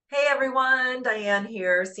everyone. Diane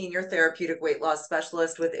here, Senior Therapeutic Weight Loss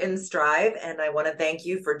Specialist with InStrive, and I want to thank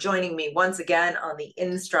you for joining me once again on the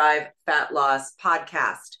InStrive Fat Loss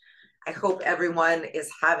Podcast. I hope everyone is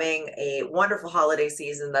having a wonderful holiday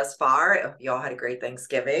season thus far. I hope you all had a great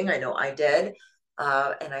Thanksgiving. I know I did.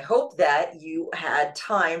 And I hope that you had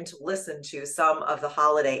time to listen to some of the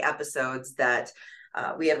holiday episodes that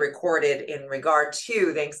we had recorded in regard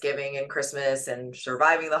to Thanksgiving and Christmas and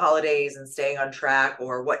surviving the holidays and staying on track,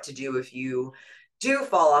 or what to do if you do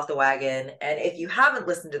fall off the wagon. And if you haven't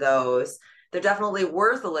listened to those, they're definitely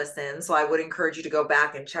worth a listen. So I would encourage you to go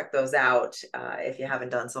back and check those out if you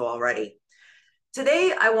haven't done so already.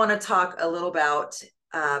 Today, I want to talk a little about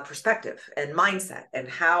perspective and mindset and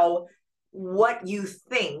how what you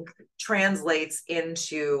think translates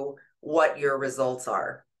into what your results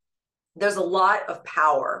are. There's a lot of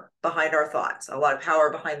power behind our thoughts, a lot of power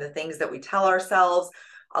behind the things that we tell ourselves,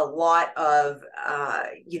 a lot of,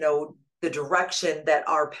 the direction that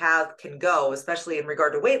our path can go, especially in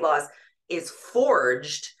regard to weight loss, is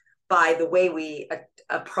forged by the way we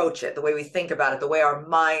approach it, the way we think about it, the way our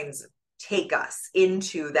minds take us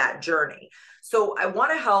into that journey. So I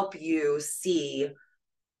want to help you see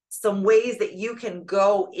some ways that you can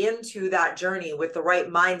go into that journey with the right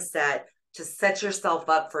mindset to set yourself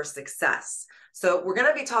up for success. So we're going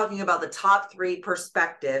to be talking about the top 3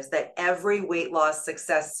 perspectives that every weight loss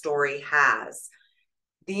success story has.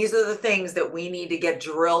 These are the things that we need to get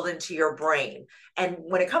drilled into your brain. And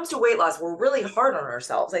when it comes to weight loss, we're really hard on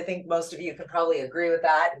ourselves. I think most of you can probably agree with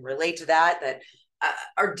that and relate to that,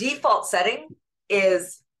 our default setting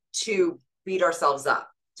is to beat ourselves up,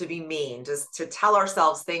 to be mean, just to tell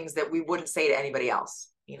ourselves things that we wouldn't say to anybody else.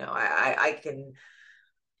 I can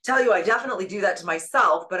tell you, I definitely do that to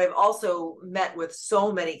myself, but I've also met with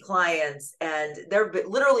so many clients, and there have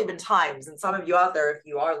literally been times, and some of you out there, if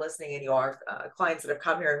you are listening and you are clients that have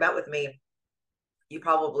come here and met with me, you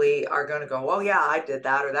probably are going to go, oh yeah, I did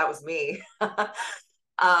that, or that was me. But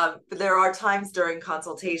there are times during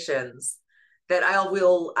consultations that I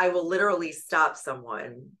will literally stop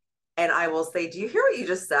someone and I will say, do you hear what you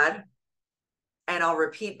just said? And I'll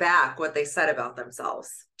repeat back what they said about themselves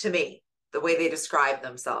to me, the way they describe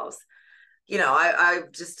themselves. I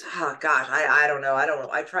just, oh gosh, I don't know.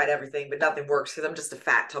 I tried everything, but nothing works because I'm just a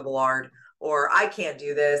fat tub of lard, or I can't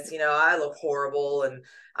do this. I look horrible, and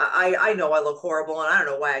I know I look horrible, and I don't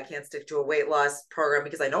know why I can't stick to a weight loss program,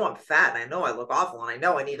 because I know I'm fat and I know I look awful and I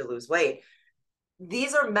know I need to lose weight.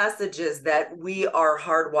 These are messages that we are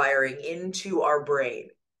hardwiring into our brain.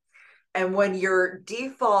 And when your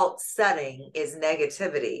default setting is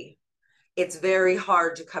negativity, it's very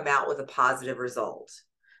hard to come out with a positive result.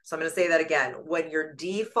 So I'm going to say that again. When your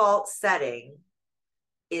default setting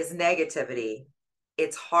is negativity,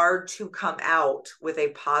 it's hard to come out with a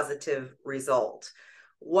positive result.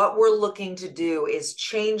 What we're looking to do is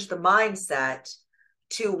change the mindset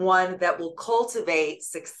to one that will cultivate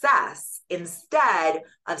success instead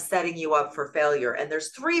of setting you up for failure. And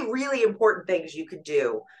there's 3 really important things you can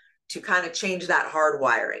do to kind of change that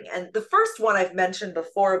hardwiring. And the first one I've mentioned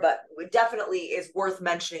before, but it definitely is worth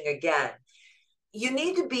mentioning again. You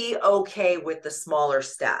need to be okay with the smaller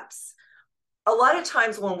steps. A lot of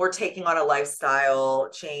times when we're taking on a lifestyle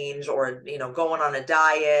change, or, going on a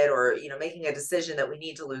diet, or, making a decision that we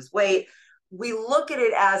need to lose weight, we look at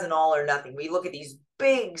it as an all or nothing. We look at these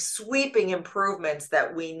big sweeping improvements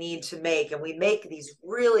that we need to make, and we make these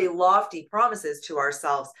really lofty promises to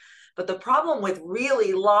ourselves. But the problem with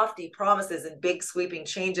really lofty promises and big sweeping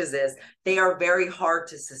changes is they are very hard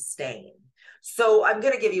to sustain. So I'm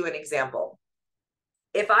going to give you an example.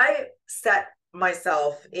 If I set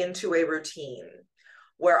myself into a routine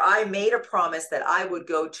where I made a promise that I would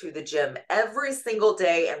go to the gym every single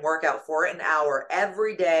day and work out for an hour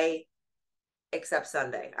every day, except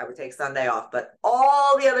Sunday. I would take Sunday off, but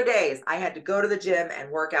all the other days I had to go to the gym and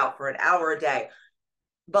work out for an hour a day.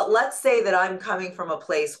 But let's say that I'm coming from a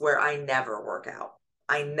place where I never work out.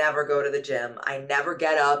 I never go to the gym. I never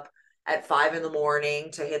get up at 5 in the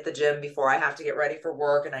morning to hit the gym before I have to get ready for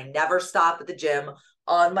work. And I never stop at the gym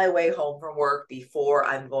on my way home from work before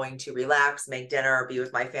I'm going to relax, make dinner, be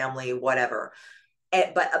with my family, whatever.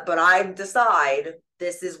 But I decide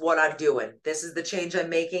this is what I'm doing. This is the change I'm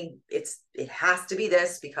making. It has to be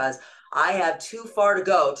this, because I have too far to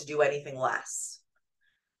go to do anything less.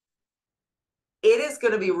 It is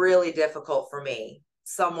going to be really difficult for me,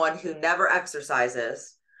 someone who never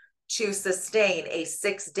exercises, to sustain a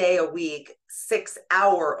 6-day-a-week,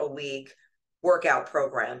 6-hour-a-week workout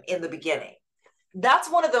program in the beginning. That's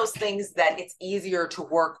one of those things that it's easier to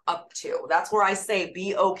work up to. That's where I say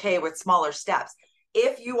be okay with smaller steps.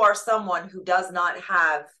 If you are someone who does not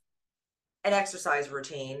have an exercise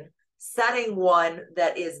routine, setting one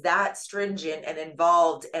that is that stringent and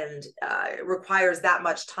involved and requires that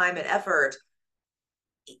much time and effort,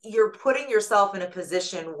 you're putting yourself in a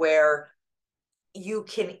position where you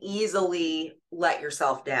can easily let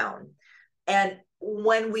yourself down. And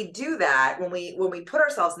when we do that, when we put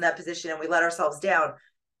ourselves in that position and we let ourselves down,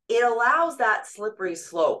 it allows that slippery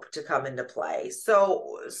slope to come into play.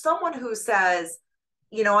 So someone who says,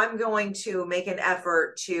 you know, I'm going to make an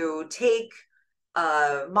effort to take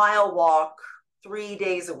a mile walk 3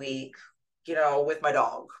 days a week, you know, with my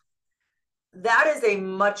dog, that is a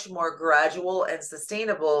much more gradual and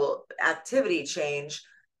sustainable activity change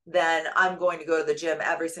than I'm going to go to the gym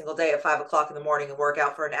every single day at 5 o'clock in the morning and work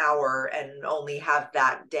out for an hour and only have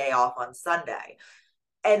that day off on Sunday.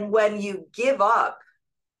 And when you give up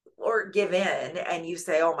or give in and you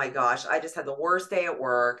say, oh my gosh, I just had the worst day at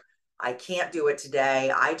work, I can't do it today,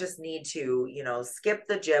 I just need to, you know, skip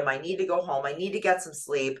the gym, I need to go home, I need to get some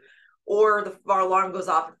sleep, or our alarm goes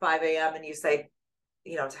off at 5 a.m. and you say,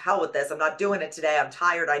 you know, to hell with this, I'm not doing it today, I'm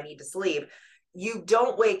tired, I need to sleep. You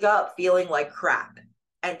don't wake up feeling like crap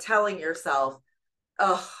and telling yourself,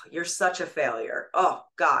 oh, you're such a failure. Oh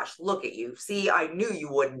gosh, look at you. See, I knew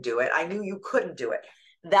you wouldn't do it. I knew you couldn't do it.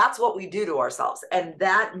 That's what we do to ourselves. And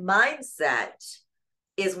that mindset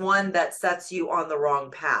is one that sets you on the wrong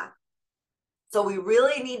path. So we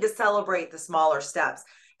really need to celebrate the smaller steps.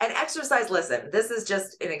 And exercise, listen, this is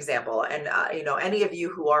just an example. And, you know, any of you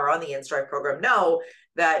who are on the InStrive program know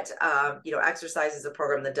that, you know, exercise is a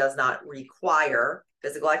program that does not require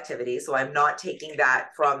physical activity. So I'm not taking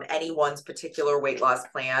that from anyone's particular weight loss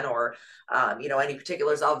plan or, you know, any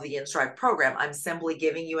particulars of the InStrive program. I'm simply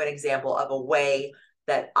giving you an example of a way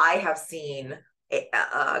that I have seen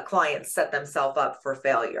clients set themselves up for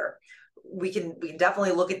failure. We can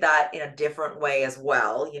definitely look at that in a different way as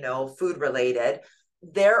well, you know, food related.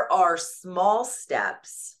 There are small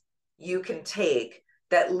steps you can take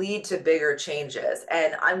that lead to bigger changes.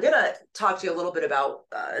 And I'm going to talk to you a little bit about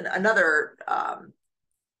another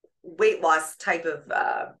weight loss type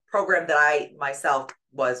of program that I myself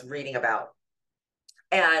was reading about.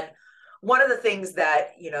 And one of the things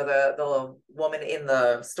that, you know, the woman in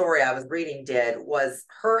the story I was reading did was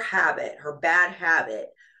her bad habit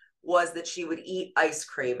was that she would eat ice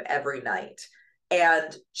cream every night.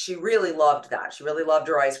 And she really loved that. She really loved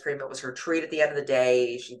her ice cream. It was her treat at the end of the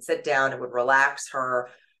day. She'd sit down, it would relax her.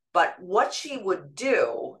 But what she would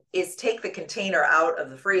do is take the container out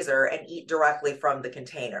of the freezer and eat directly from the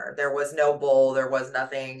container. There was no bowl, there was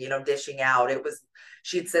nothing, you know, dishing out. It was,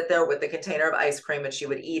 she'd sit there with the container of ice cream and she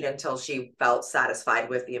would eat until she felt satisfied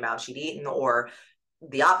with the amount she'd eaten, or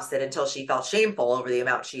the opposite, until she felt shameful over the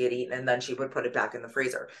amount she had eaten, and then she would put it back in the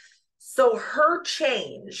freezer. So her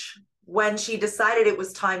change, when she decided it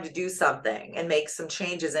was time to do something and make some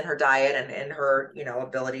changes in her diet and in her, you know,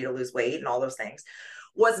 ability to lose weight and all those things,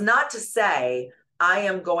 was not to say, I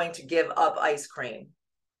am going to give up ice cream,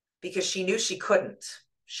 because she knew she couldn't.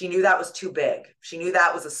 She knew that was too big. She knew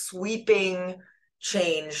that was a sweeping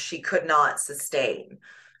change she could not sustain.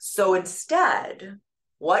 So instead,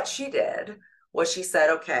 what she did was she said,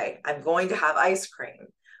 okay, I'm going to have ice cream,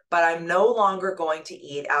 but I'm no longer going to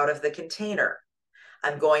eat out of the container.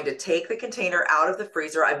 I'm going to take the container out of the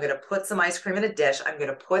freezer. I'm going to put some ice cream in a dish. I'm going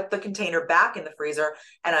to put the container back in the freezer,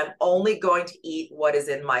 and I'm only going to eat what is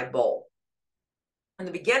in my bowl. In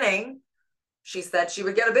the beginning, she said she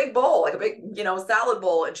would get a big bowl, like a big, you know, salad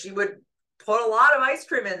bowl, and she would put a lot of ice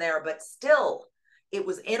cream in there, but still it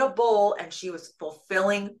was in a bowl and she was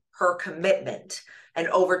fulfilling her commitment. And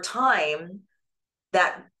over time,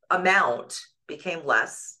 that amount became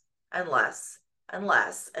less and less and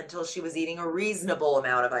less until she was eating a reasonable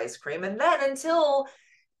amount of ice cream. And then until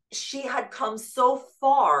she had come so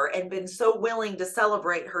far and been so willing to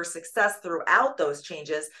celebrate her success throughout those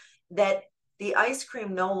changes that the ice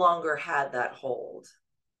cream no longer had that hold.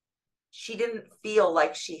 She didn't feel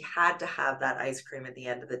like she had to have that ice cream at the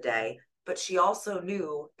end of the day, but she also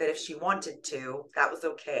knew that if she wanted to, that was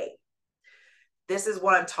okay. This is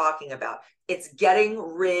what I'm talking about. It's getting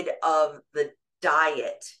rid of the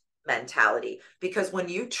diet mentality, because when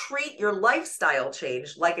you treat your lifestyle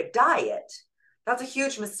change like a diet, that's a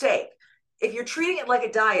huge mistake. If you're treating it like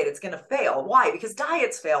a diet, it's going to fail. Why? Because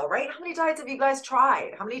diets fail, right? How many diets have you guys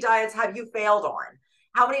tried? How many diets have you failed on?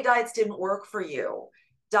 How many diets didn't work for you?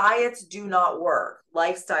 Diets do not work.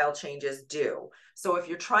 Lifestyle changes do. So if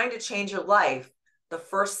you're trying to change your life, the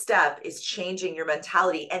first step is changing your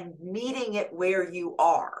mentality and meeting it where you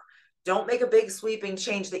are. Don't make a big sweeping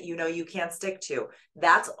change that you know you can't stick to.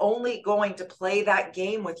 That's only going to play that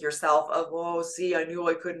game with yourself of, oh, see, I knew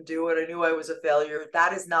I couldn't do it. I knew I was a failure.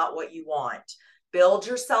 That is not what you want. Build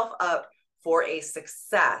yourself up for a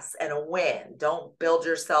success and a win. Don't build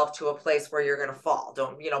yourself to a place where you're going to fall.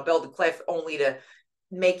 Don't, build a cliff only to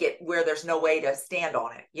make it where there's no way to stand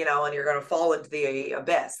on it, and you're going to fall into the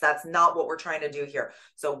abyss. That's not what we're trying to do here.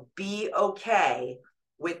 So be okay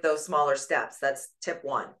with those smaller steps. That's tip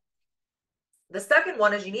one. The second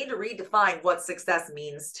one is you need to redefine what success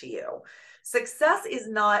means to you. Success is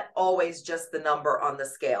not always just the number on the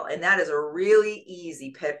scale. And that is a really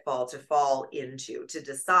easy pitfall to fall into, to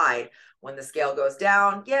decide when the scale goes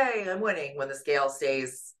down, yay, I'm winning. When the scale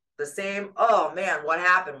stays the same, oh man, what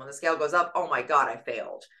happened? When the scale goes up, oh my God, I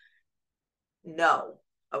failed. No,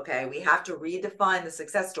 okay, we have to redefine the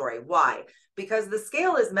success story. Why? Because the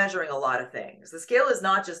scale is measuring a lot of things. The scale is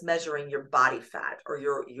not just measuring your body fat or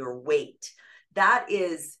your weight. That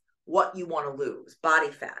is what you want to lose, body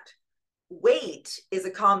fat. Weight is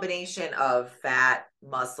a combination of fat,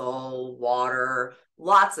 muscle, water,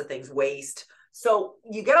 lots of things, waste. So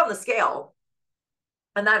you get on the scale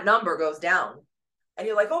and that number goes down and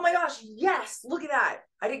you're like, oh my gosh, yes, look at that.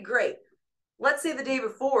 I did great. Let's say the day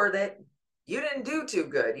before that you didn't do too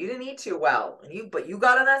good. You didn't eat too well, but you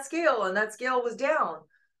got on that scale and that scale was down.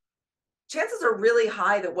 Chances are really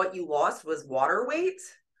high that what you lost was water weight,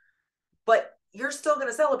 but you're still going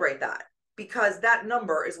to celebrate that because that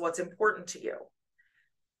number is what's important to you.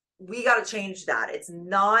 We got to change that. It's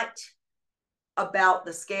not about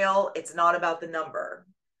the scale. It's not about the number.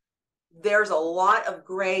 There's a lot of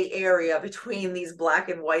gray area between these black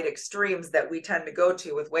and white extremes that we tend to go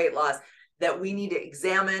to with weight loss that we need to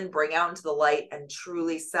examine, bring out into the light, and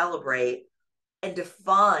truly celebrate and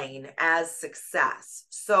define as success.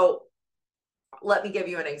 So let me give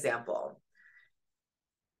you an example.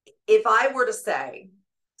 If I were to say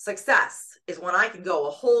success is when I can go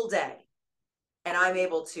a whole day and I'm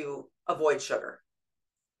able to avoid sugar,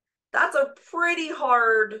 that's a pretty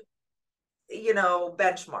hard,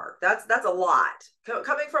 benchmark. That's a lot.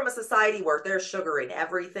 Coming from a society where there's sugar in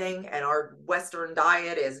everything and our Western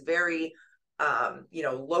diet is very,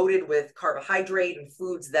 loaded with carbohydrate and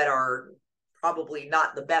foods that are probably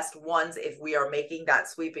not the best ones if we are making that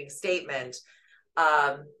sweeping statement,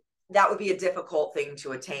 that would be a difficult thing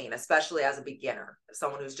to attain, especially as a beginner,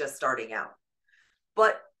 someone who's just starting out.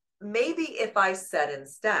 But maybe if I said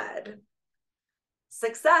instead,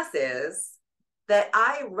 success is that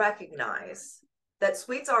I recognize that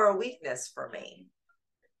sweets are a weakness for me.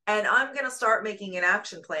 And I'm going to start making an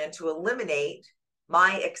action plan to eliminate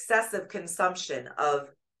my excessive consumption of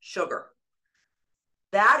sugar.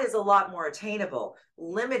 That is a lot more attainable.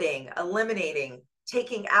 Limiting, eliminating,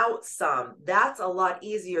 taking out some, that's a lot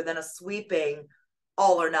easier than a sweeping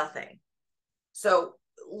all or nothing. So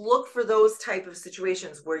look for those type of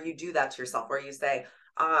situations where you do that to yourself, where you say,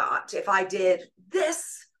 if I did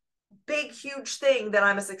this big, huge thing, then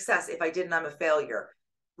I'm a success. If I didn't, I'm a failure.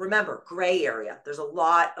 Remember, gray area. There's a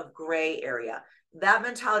lot of gray area. That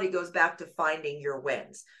mentality goes back to finding your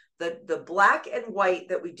wins. The black and white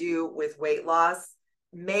that we do with weight loss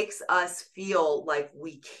makes us feel like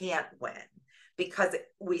we can't win because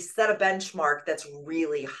we set a benchmark that's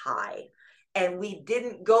really high. And we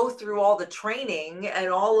didn't go through all the training and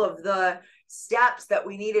all of the steps that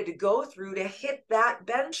we needed to go through to hit that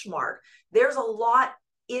benchmark. There's a lot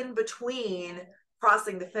in between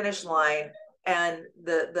crossing the finish line and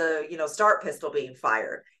the start pistol being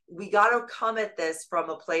fired. We got to come at this from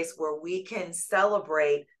a place where we can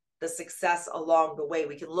celebrate the success along the way.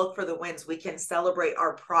 We can look for the wins. We can celebrate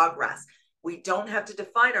our progress. We don't have to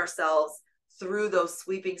define ourselves through those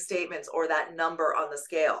sweeping statements or that number on the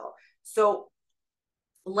scale. So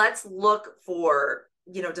let's look for,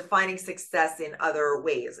 defining success in other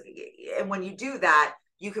ways. And when you do that,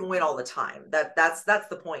 you can win all the time. That's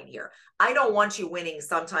the point here. I don't want you winning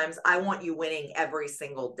sometimes. I want you winning every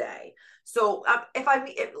single day. So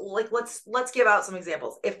let's give out some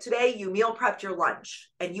examples. If today you meal prepped your lunch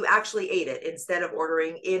and you actually ate it instead of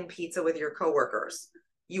ordering in pizza with your coworkers,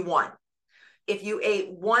 you won. If you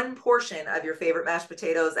ate one portion of your favorite mashed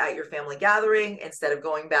potatoes at your family gathering instead of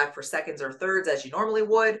going back for seconds or thirds as you normally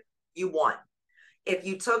would, you won. If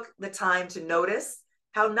you took the time to notice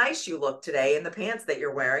how nice you look today in the pants that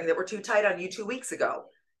you're wearing that were too tight on you 2 weeks ago,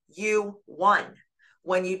 you won.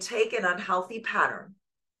 When you take an unhealthy pattern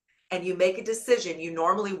and you make a decision you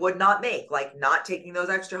normally would not make, like not taking those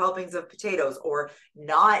extra helpings of potatoes or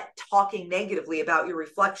not talking negatively about your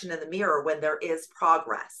reflection in the mirror when there is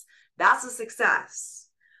progress, that's a success.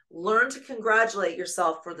 Learn to congratulate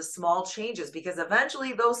yourself for the small changes because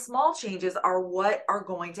eventually those small changes are what are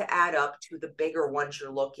going to add up to the bigger ones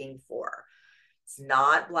you're looking for. It's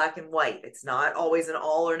not black and white. It's not always an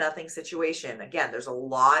all or nothing situation. Again, there's a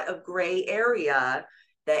lot of gray area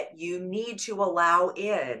that you need to allow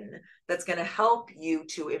in, that's going to help you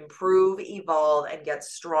to improve, evolve, and get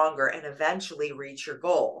stronger and eventually reach your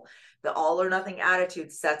goal. The all or nothing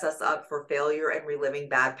attitude sets us up for failure and reliving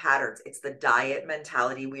bad patterns. It's the diet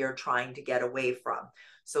mentality we are trying to get away from.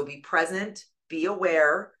 So be present, be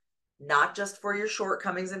aware, not just for your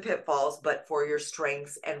shortcomings and pitfalls, but for your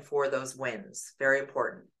strengths and for those wins. Very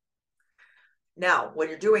important. Now, when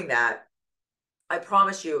you're doing that, I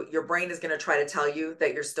promise you, your brain is going to try to tell you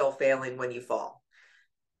that you're still failing when you fall.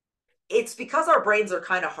 It's because our brains are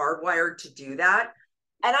kind of hardwired to do that.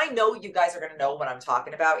 And I know you guys are going to know what I'm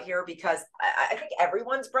talking about here, because I think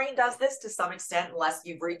everyone's brain does this to some extent, unless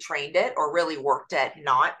you've retrained it or really worked at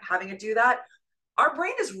not having it do that. Our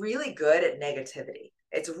brain is really good at negativity.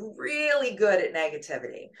 It's really good at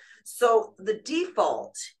negativity. So the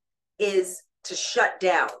default is to shut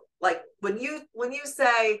down. Like when you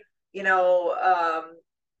say,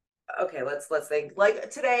 okay, let's think.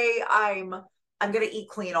 Like today, I'm gonna eat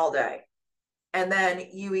clean all day, and then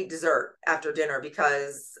you eat dessert after dinner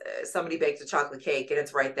because somebody baked a chocolate cake and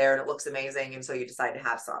it's right there and it looks amazing, and so you decide to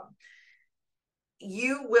have some.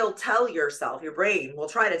 You will tell yourself, your brain will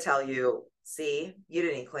try to tell you, see, you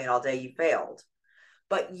didn't eat clean all day, you failed.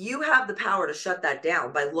 But you have the power to shut that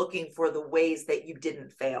down by looking for the ways that you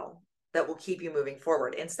didn't fail that will keep you moving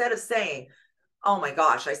forward. Instead of saying, oh my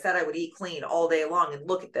gosh, I said I would eat clean all day long, and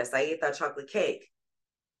look at this, I ate that chocolate cake.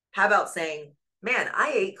 How about saying, man,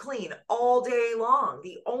 I ate clean all day long.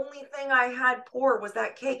 The only thing I had poor was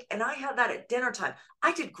that cake, and I had that at dinner time.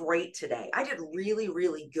 I did great today. I did really,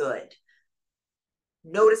 really good.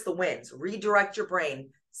 Notice the wins, redirect your brain,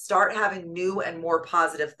 start having new and more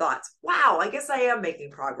positive thoughts. Wow, I guess I am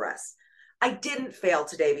making progress. I didn't fail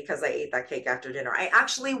today because I ate that cake after dinner. I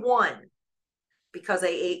actually won because I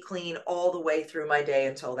ate clean all the way through my day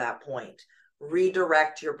until that point.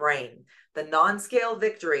 Redirect your brain. The non-scale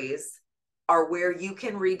victories are where you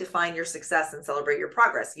can redefine your success and celebrate your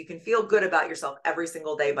progress. You can feel good about yourself every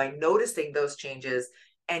single day by noticing those changes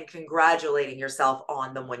and congratulating yourself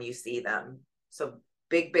on them when you see them. So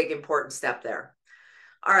big, important step there.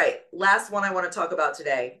 All right, last one I want to talk about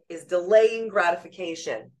today is delaying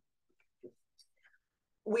gratification.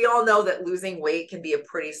 We all know that losing weight can be a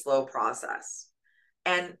pretty slow process.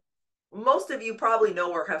 And most of you probably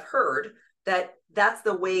know or have heard that that's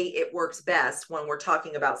the way it works best when we're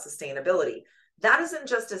talking about sustainability. That isn't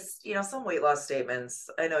just some weight loss statements.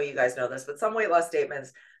 I know you guys know this, but some weight loss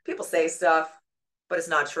statements, people say stuff, but it's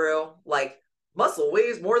not true. Like muscle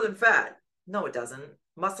weighs more than fat. No, it doesn't.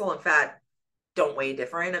 Muscle and fat don't weigh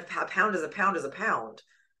different. A pound is a pound is a pound.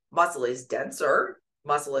 Muscle is denser.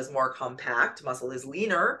 Muscle is more compact. Muscle is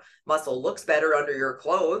leaner. Muscle looks better under your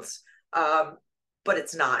clothes. But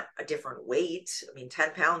it's not a different weight. I mean,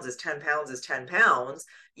 10 pounds is 10 pounds is 10 pounds.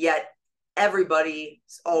 Yet everybody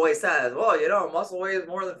always says, well, muscle weighs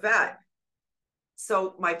more than fat.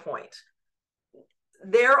 So my point,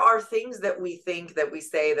 there are things that we think, that we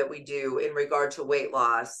say, that we do in regard to weight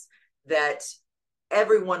loss that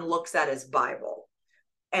everyone looks at as Bible.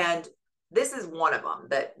 And this is one of them,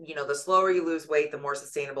 that, the slower you lose weight, the more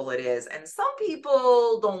sustainable it is. And some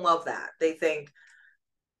people don't love that. They think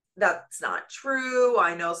that's not true.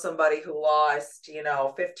 I know somebody who lost,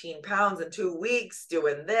 15 pounds in 2 weeks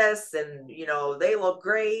doing this, and, they look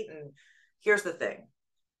great. And here's the thing,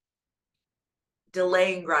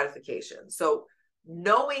 delaying gratification. So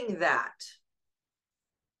knowing that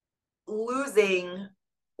losing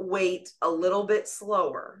weight a little bit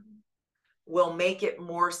slower will make it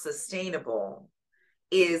more sustainable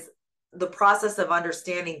is the process of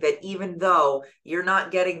understanding that even though you're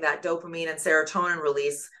not getting that dopamine and serotonin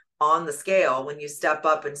release on the scale when you step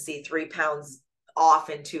up and see 3 pounds off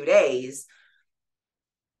in 2 days,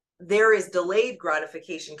 there is delayed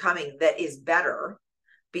gratification coming that is better,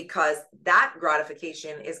 because that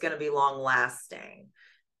gratification is going to be long lasting.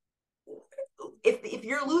 If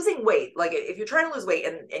you're losing weight, like if you're trying to lose weight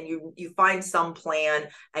and you find some plan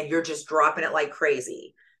and you're just dropping it like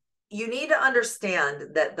crazy, you need to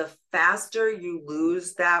understand that the faster you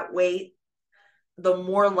lose that weight, the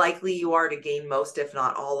more likely you are to gain most, if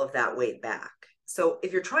not all, of that weight back. So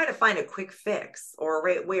if you're trying to find a quick fix or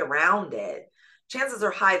a way around it, chances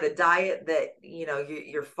are high the diet that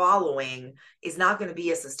you're following is not going to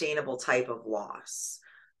be a sustainable type of loss.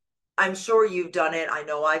 I'm sure you've done it. I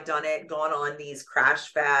know I've done it, gone on these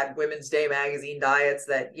crash fad Women's Day magazine diets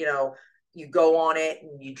that, you go on it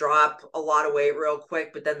and you drop a lot of weight real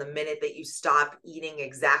quick, but then the minute that you stop eating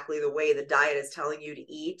exactly the way the diet is telling you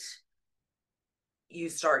to eat, you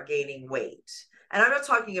start gaining weight. And I'm not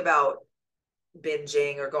talking about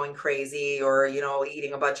binging or going crazy or,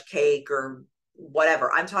 eating a bunch of cake or whatever.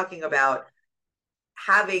 I'm talking about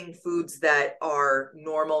having foods that are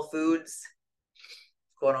normal foods,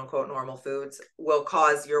 quote unquote normal foods, will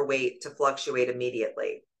cause your weight to fluctuate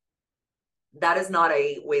immediately. That is not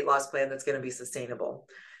a weight loss plan that's going to be sustainable.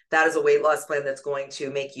 That is a weight loss plan that's going to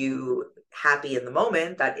make you happy in the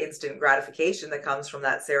moment, that instant gratification that comes from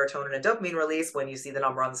that serotonin and dopamine release when you see the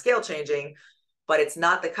number on the scale changing, but it's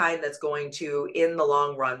not the kind that's going to, in the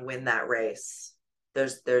long run, win that race.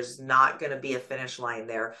 There's not going to be a finish line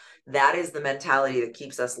there. That is the mentality that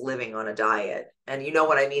keeps us living on a diet. And you know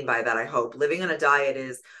what I mean by that, I hope. Living on a diet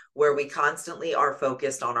is where we constantly are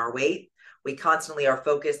focused on our weight. We constantly are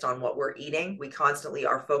focused on what we're eating. We constantly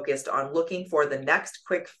are focused on looking for the next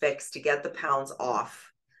quick fix to get the pounds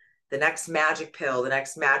off, the next magic pill, the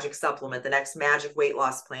next magic supplement, the next magic weight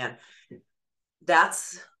loss plan.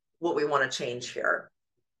 That's what we want to change here.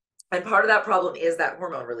 And part of that problem is that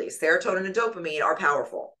hormone release. Serotonin and dopamine are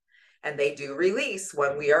powerful, and they do release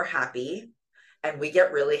when we are happy. And we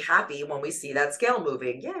get really happy when we see that scale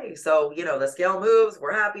moving. Yay. So, you know, the scale moves,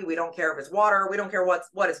 we're happy. We don't care if it's water. We don't care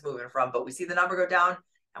what it's moving from, but we see the number go down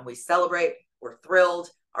and we celebrate. We're thrilled.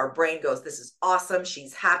 Our brain goes, this is awesome.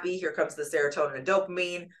 She's happy. Here comes the serotonin and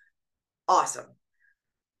dopamine. Awesome.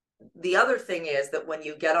 The other thing is that when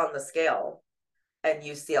you get on the scale and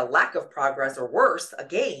you see a lack of progress, or worse, a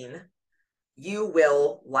gain, you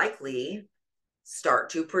will likely start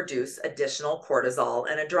to produce additional cortisol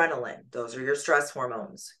and adrenaline. Those are your stress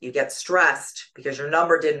hormones. You get stressed because your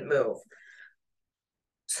number didn't move.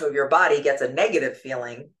 So your body gets a negative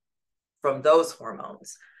feeling from those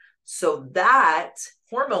hormones. So that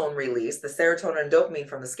hormone release, the serotonin and dopamine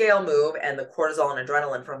from the scale move and the cortisol and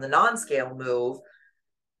adrenaline from the non-scale move,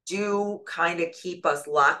 do kind of keep us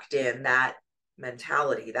locked in that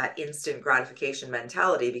mentality, that instant gratification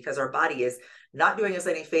mentality, because our body is not doing us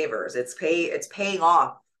any favors. It's paying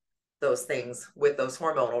off those things with those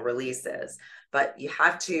hormonal releases. But you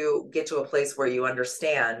have to get to a place where you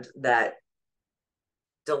understand that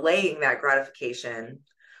delaying that gratification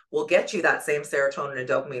will get you that same serotonin and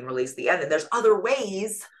dopamine release at the end. And there's other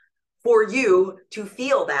ways for you to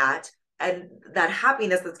feel that. And that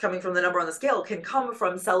happiness that's coming from the number on the scale can come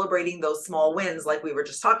from celebrating those small wins, like we were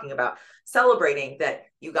just talking about, celebrating that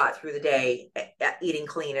you got through the day eating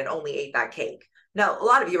clean and only ate that cake. Now, a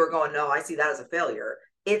lot of you are going, no, I see that as a failure.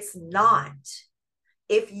 It's not.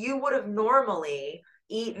 If you would have normally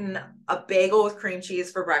eaten a bagel with cream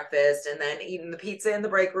cheese for breakfast and then eaten the pizza in the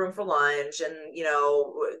break room for lunch and, you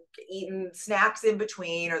know, eaten snacks in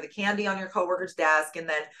between or the candy on your coworker's desk, and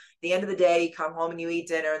then the end of the day you come home and you eat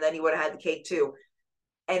dinner, and then you would have had the cake too,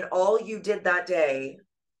 and all you did that day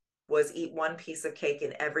was eat one piece of cake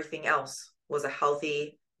and everything else was a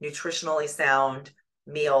healthy, nutritionally sound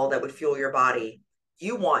meal that would fuel your body,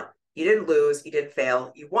 you won. You didn't lose, you didn't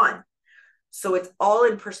fail, you won. So it's all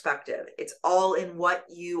in perspective. It's all in what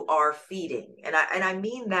you are feeding. And I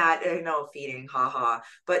mean that, I know, feeding, haha,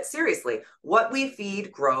 but seriously, what we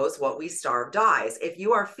feed grows, what we starve dies. If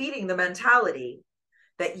you are feeding the mentality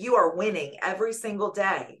that you are winning every single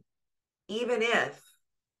day, even if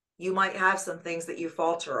you might have some things that you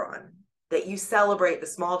falter on, that you celebrate the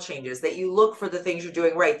small changes, that you look for the things you're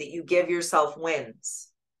doing right, that you give yourself wins,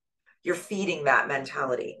 you're feeding that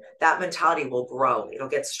mentality. That mentality will grow. It'll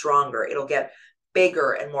get stronger. It'll get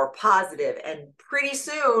bigger and more positive. And pretty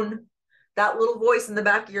soon, that little voice in the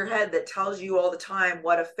back of your head that tells you all the time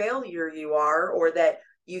what a failure you are, or that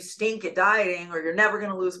you stink at dieting, or you're never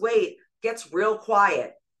going to lose weight, gets real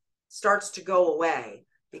quiet, starts to go away,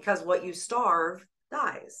 because what you starve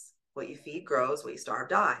dies. What you feed grows, what you starve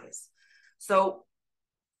dies. So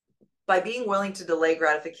by being willing to delay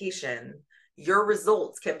gratification, your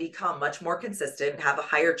results can become much more consistent and have a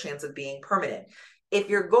higher chance of being permanent. If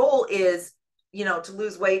your goal is, you know, to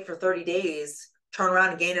lose weight for 30 days, turn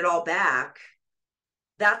around and gain it all back,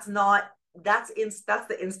 that's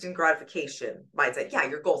the instant gratification mindset. Yeah,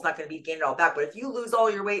 your goal's not going to be gain it all back, but if you lose all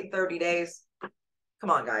your weight in 30 days,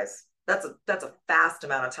 come on, guys, that's a fast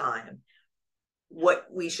amount of time. What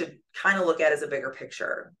we should kind of look at is a bigger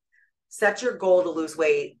picture. Set your goal to lose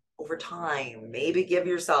weight over time. Maybe give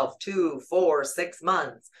yourself 2, 4, 6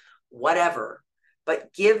 months, whatever,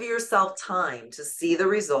 but give yourself time to see the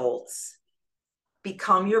results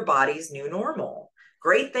become your body's new normal.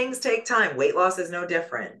 Great things take time. Weight loss is no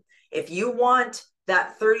different. If you want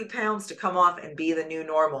that 30 pounds to come off and be the new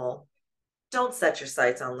normal, don't set your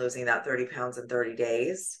sights on losing that 30 pounds in 30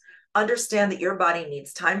 days. Understand that your body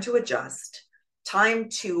needs time to adjust, time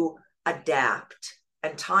to adapt,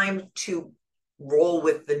 and time to roll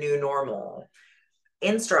with the new normal.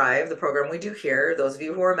 InStrive, the program we do here, those of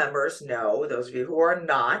you who are members know, those of you who are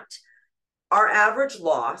not, Our average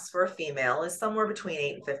loss for a female is somewhere between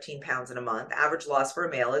 8 and 15 pounds in a month. Average loss for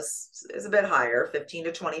a male is a bit higher, 15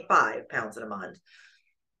 to 25 pounds in a month.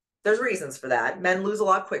 There's reasons for that. Men lose a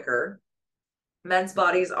lot quicker. Men's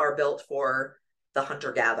bodies are built for the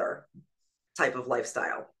hunter-gatherer type of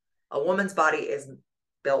lifestyle. A woman's body is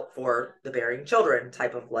built for the bearing children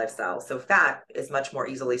type of lifestyle. So fat is much more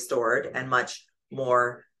easily stored and much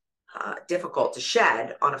more difficult to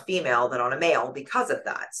shed on a female than on a male because of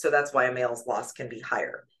that. So that's why a male's loss can be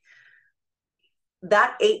higher.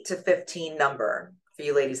 That 8 to 15 number for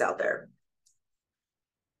you ladies out there,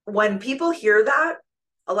 when people hear that,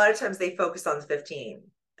 a lot of times they focus on 15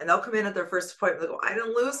 and they'll come in at their first appointment and go, I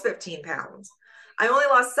didn't lose 15 pounds. I only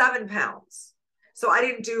lost 7 pounds. So I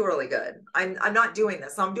didn't do really good. I'm not doing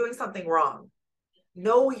this. So I'm doing something wrong.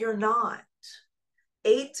 No, you're not.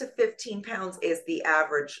 8 to 15 pounds is the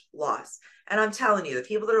average loss. And I'm telling you, the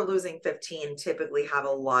people that are losing 15 typically have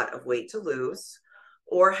a lot of weight to lose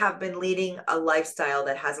or have been leading a lifestyle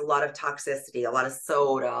that has a lot of toxicity, a lot of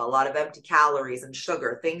soda, a lot of empty calories and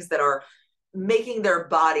sugar, things that are making their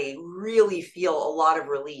body really feel a lot of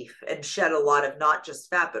relief and shed a lot of not just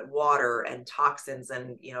fat, but water and toxins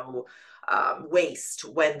and, waste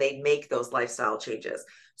when they make those lifestyle changes.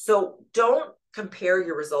 So don't compare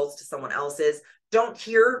your results to someone else's. Don't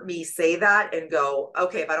hear me say that and go,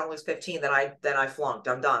 okay, if I don't lose 15, then I flunked.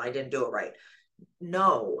 I'm done. I didn't do it right.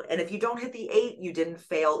 No. And if you don't hit the 8, you didn't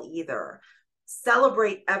fail either.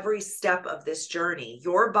 Celebrate every step of this journey.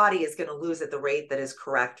 Your body is going to lose at the rate that is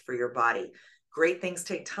correct for your body. Great things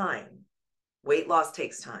take time. Weight loss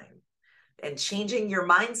takes time. And changing your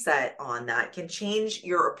mindset on that can change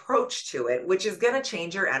your approach to it, which is going to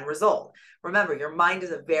change your end result. Remember, your mind is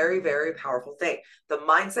a very, very powerful thing. The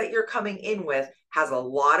mindset you're coming in with has a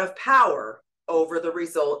lot of power over the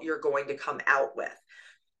result you're going to come out with.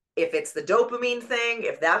 If it's the dopamine thing,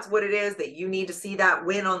 if that's what it is that you need to see that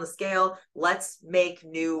win on the scale, let's make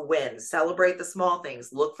new wins. Celebrate the small things.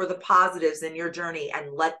 Look for the positives in your journey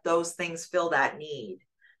and let those things fill that need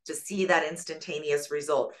to see that instantaneous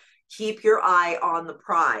result. Keep your eye on the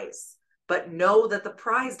prize, but know that the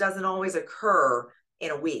prize doesn't always occur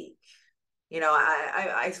in a week.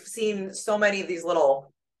 I've seen so many of these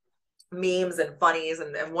little memes and funnies,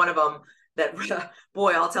 and one of them that,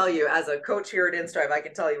 boy, I'll tell you, as a coach here at InStrive, I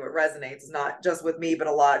can tell you it resonates, not just with me, but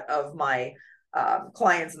a lot of my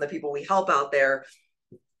clients and the people we help out there.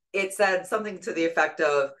 It said something to the effect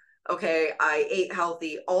of, okay, I ate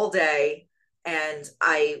healthy all day and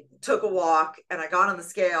I took a walk and I got on the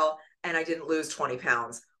scale and I didn't lose 20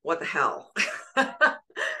 pounds. What the hell? And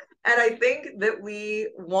I think that we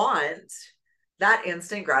want that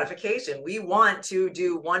instant gratification. We want to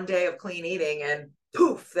do one day of clean eating and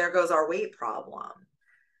poof, there goes our weight problem.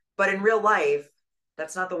 But in real life,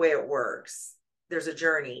 that's not the way it works. There's a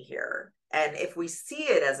journey here. And if we see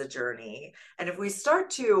it as a journey, and if we start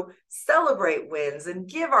to celebrate wins and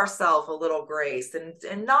give ourselves a little grace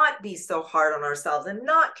and not be so hard on ourselves and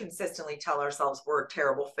not consistently tell ourselves we're a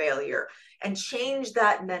terrible failure and change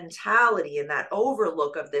that mentality and that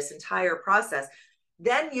overlook of this entire process,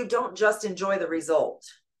 then you don't just enjoy the result.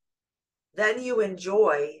 Then you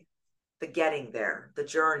enjoy the getting there, the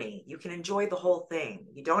journey. You can enjoy the whole thing.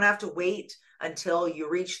 You don't have to wait until you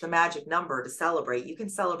reach the magic number to celebrate. You can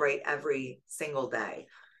celebrate every single day.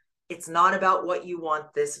 It's not about what you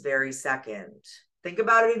want this very second. Think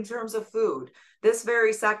about it in terms of food. This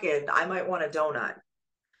very second, I might want a donut.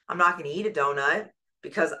 I'm not going to eat a donut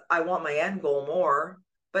because I want my end goal more.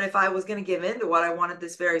 But if I was going to give in to what I wanted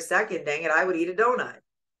this very second, dang it, I would eat a donut.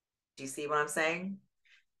 Do you see what I'm saying?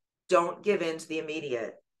 Don't give in to the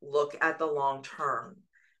immediate. Look at the long term.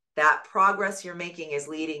 That progress you're making is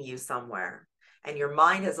leading you somewhere, and your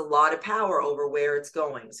mind has a lot of power over where it's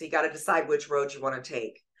going. So you got to decide which road you want to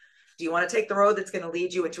take. Do you want to take the road that's going to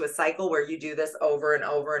lead you into a cycle where you do this over and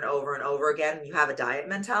over and over and over again and you have a diet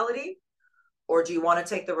mentality? Or do you want to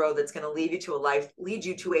take the road that's going to lead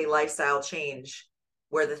you to a lifestyle change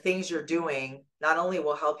where the things you're doing not only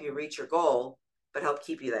will help you reach your goal, but help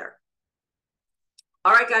keep you there?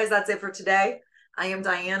 All right, guys, that's it for today. I am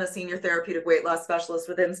Diane, a senior therapeutic weight loss specialist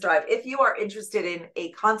with InStrive. If you are interested in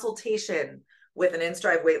a consultation with an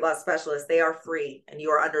InStrive weight loss specialist, they are free and you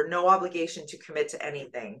are under no obligation to commit to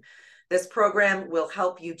anything. This program will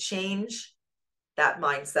help you change that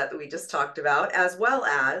mindset that we just talked about, as well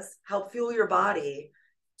as help fuel your body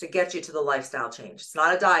to get you to the lifestyle change. It's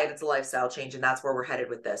not a diet, it's a lifestyle change, and that's where we're headed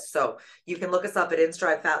with this. So you can look us up at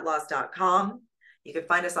InStriveFatLoss.com. You can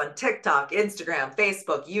find us on TikTok, Instagram,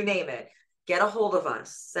 Facebook, you name it. Get a hold of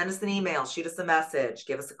us, send us an email, shoot us a message,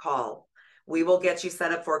 give us a call. We will get you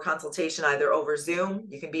set up for a consultation either over Zoom.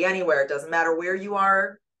 You can be anywhere. It doesn't matter where you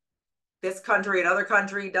are. this country, another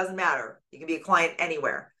country, doesn't matter. You can be a client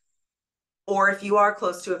anywhere. Or if you are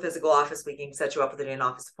close to a physical office, we can set you up with an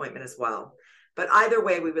in-office appointment as well. But either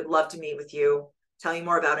way, we would love to meet with you, tell you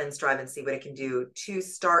more about InStrive, and see what it can do to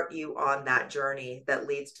start you on that journey that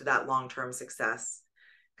leads to that long-term success.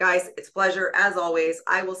 Guys, it's a pleasure as always.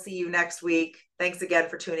 I will see you next week. Thanks again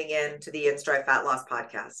for tuning in to the InStrive Fat Loss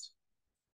Podcast.